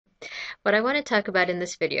What I want to talk about in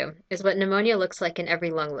this video is what pneumonia looks like in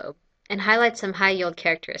every lung lobe, and highlight some high-yield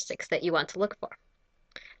characteristics that you want to look for.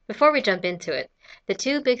 Before we jump into it, the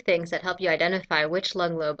two big things that help you identify which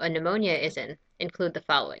lung lobe a pneumonia is in include the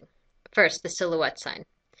following. First, the silhouette sign.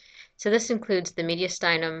 So this includes the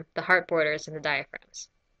mediastinum, the heart borders, and the diaphragms.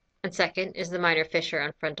 And second is the minor fissure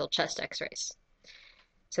on frontal chest x-rays.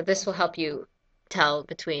 So this will help you tell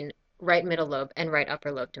between right middle lobe and right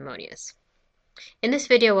upper lobe pneumonias. In this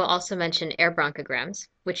video, we'll also mention air bronchograms,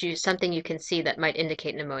 which is something you can see that might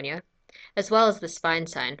indicate pneumonia, as well as the spine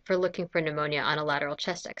sign for looking for pneumonia on a lateral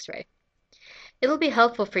chest x-ray. It'll be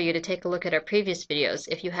helpful for you to take a look at our previous videos,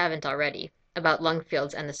 if you haven't already, about lung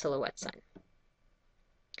fields and the silhouette sign.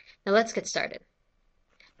 Now let's get started.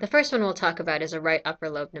 The first one we'll talk about is a right upper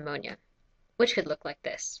lobe pneumonia, which could look like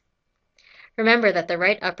this. Remember that the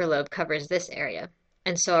right upper lobe covers this area,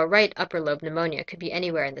 and so a right upper lobe pneumonia could be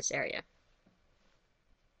anywhere in this area.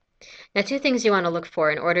 Now, two things you want to look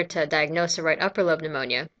for in order to diagnose a right upper lobe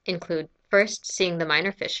pneumonia include, first, seeing the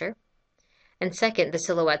minor fissure, and second, the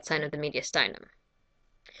silhouette sign of the mediastinum.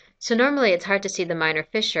 So normally it's hard to see the minor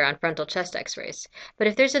fissure on frontal chest x-rays, but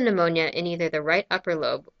if there's a pneumonia in either the right upper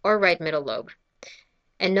lobe or right middle lobe,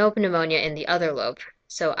 and no pneumonia in the other lobe,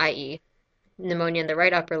 so i.e. pneumonia in the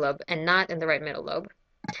right upper lobe and not in the right middle lobe,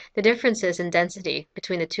 the differences in density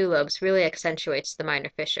between the two lobes really accentuates the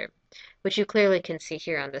minor fissure, which you clearly can see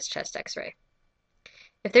here on this chest x-ray.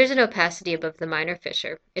 If there's an opacity above the minor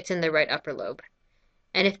fissure, it's in the right upper lobe,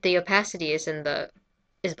 and if the opacity is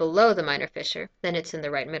below the minor fissure, then it's in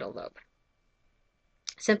the right middle lobe.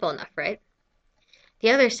 Simple enough, right?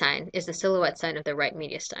 The other sign is the silhouette sign of the right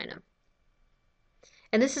mediastinum.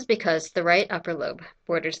 And this is because the right upper lobe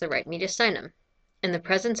borders the right mediastinum, and the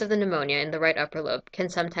presence of the pneumonia in the right upper lobe can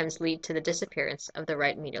sometimes lead to the disappearance of the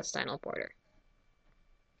right mediastinal border.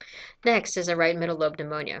 Next is a right middle lobe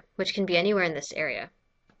pneumonia, which can be anywhere in this area.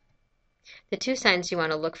 The two signs you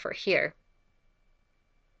want to look for here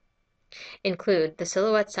include the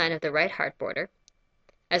silhouette sign of the right heart border,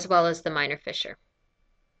 as well as the minor fissure.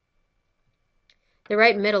 The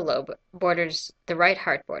right middle lobe borders the right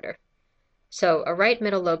heart border, so a right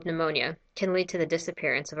middle lobe pneumonia can lead to the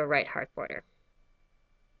disappearance of a right heart border.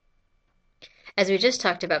 As we just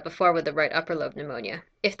talked about before with the right upper lobe pneumonia,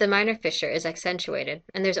 if the minor fissure is accentuated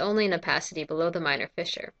and there's only an opacity below the minor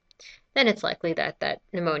fissure, then it's likely that that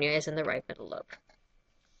pneumonia is in the right middle lobe.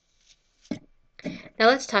 Now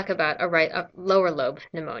let's talk about a lower lobe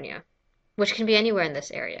pneumonia, which can be anywhere in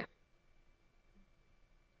this area.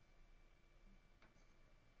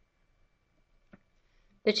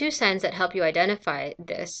 The two signs that help you identify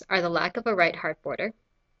this are the lack of a right heart border,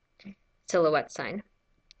 silhouette sign,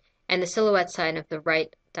 and the silhouette sign of the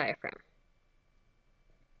right diaphragm.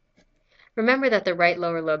 Remember that the right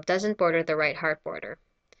lower lobe doesn't border the right heart border,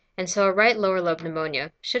 and so a right lower lobe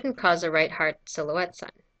pneumonia shouldn't cause a right heart silhouette sign,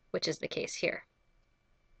 which is the case here.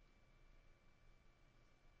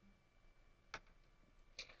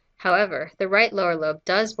 However, the right lower lobe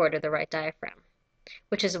does border the right diaphragm,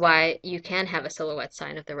 which is why you can have a silhouette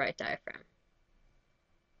sign of the right diaphragm.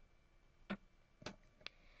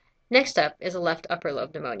 Next up is a left upper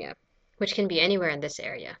lobe pneumonia, which can be anywhere in this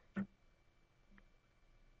area.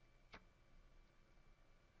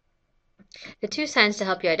 The two signs to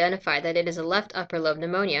help you identify that it is a left upper lobe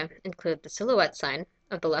pneumonia include the silhouette sign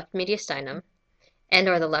of the left mediastinum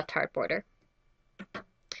and/or the left heart border,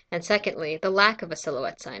 and secondly, the lack of a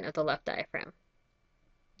silhouette sign of the left diaphragm.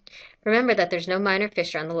 Remember that there's no minor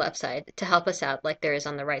fissure on the left side to help us out like there is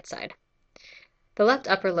on the right side. The left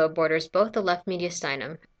upper lobe borders both the left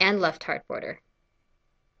mediastinum and left heart border,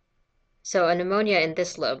 so a pneumonia in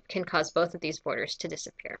this lobe can cause both of these borders to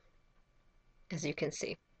disappear, as you can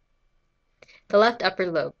see. The left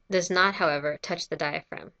upper lobe does not, however, touch the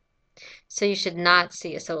diaphragm, so you should not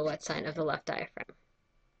see a silhouette sign of the left diaphragm,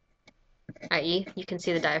 i.e., you can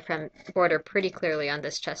see the diaphragm border pretty clearly on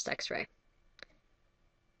this chest x-ray.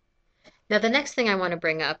 Now the next thing I want to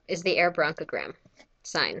bring up is the air bronchogram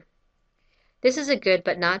sign. This is a good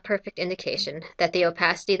but not perfect indication that the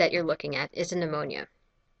opacity that you're looking at is a pneumonia.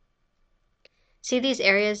 See these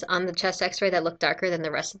areas on the chest x-ray that look darker than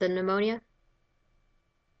the rest of the pneumonia?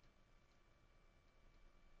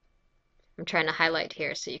 I'm trying to highlight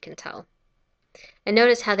here so you can tell. And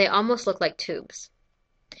notice how they almost look like tubes.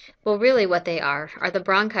 Well, really what they are the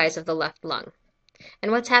bronchi of the left lung.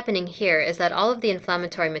 And what's happening here is that all of the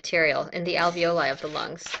inflammatory material in the alveoli of the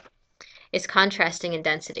lungs is contrasting in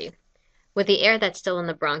density with the air that's still in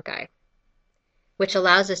the bronchi, which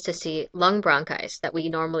allows us to see lung bronchi that we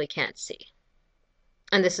normally can't see.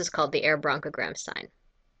 And this is called the air bronchogram sign.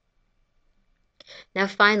 Now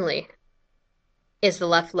finally, is the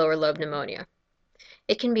left lower lobe pneumonia.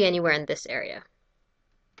 It can be anywhere in this area.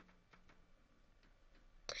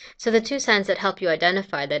 So the two signs that help you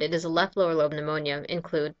identify that it is a left lower lobe pneumonia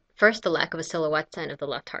include, first, the lack of a silhouette sign of the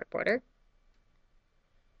left heart border,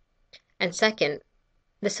 and second,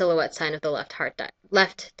 the silhouette sign of the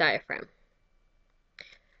left diaphragm.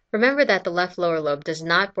 Remember that the left lower lobe does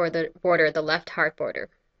not border the left heart border,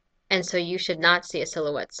 and so you should not see a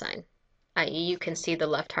silhouette sign, i.e. you can see the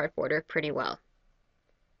left heart border pretty well.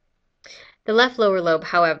 The left lower lobe,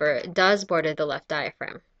 however, does border the left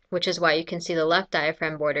diaphragm, which is why you can see the left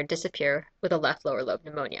diaphragm border disappear with a left lower lobe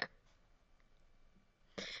pneumonia.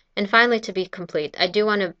 And finally, to be complete, I do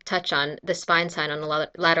want to touch on the spine sign on a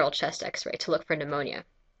lateral chest x-ray to look for pneumonia.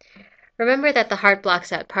 Remember that the heart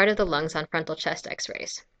blocks out part of the lungs on frontal chest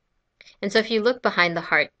x-rays. And so if you look behind the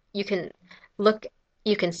heart, you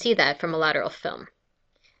can see that from a lateral film.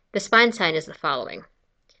 The spine sign is the following.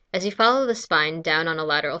 As you follow the spine down on a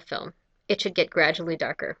lateral film, it should get gradually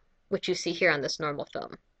darker, which you see here on this normal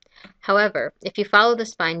film. However, if you follow the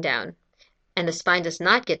spine down and the spine does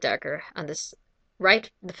not get darker on the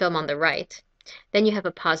film on the right, then you have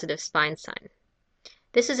a positive spine sign.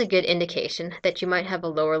 This is a good indication that you might have a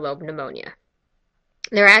lower lobe pneumonia.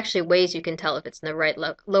 There are actually ways you can tell if it's in the right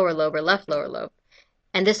lower lobe or left lower lobe,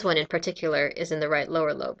 and this one in particular is in the right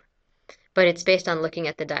lower lobe. But it's based on looking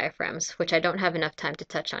at the diaphragms, which I don't have enough time to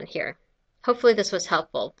touch on here. Hopefully this was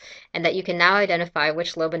helpful, and that you can now identify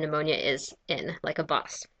which lobe pneumonia is in, like a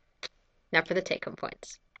boss. Now for the take-home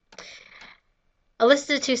points. A list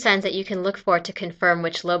of the two signs that you can look for to confirm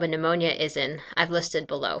which lobe pneumonia is in, I've listed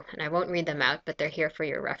below, and I won't read them out, but they're here for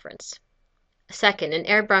your reference. Second, an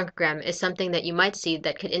air bronchogram is something that you might see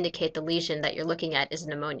that could indicate the lesion that you're looking at is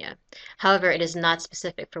pneumonia. However, it is not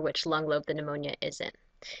specific for which lung lobe the pneumonia is in.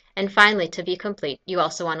 And finally, to be complete, you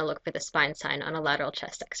also want to look for the spine sign on a lateral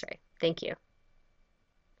chest x-ray. Thank you.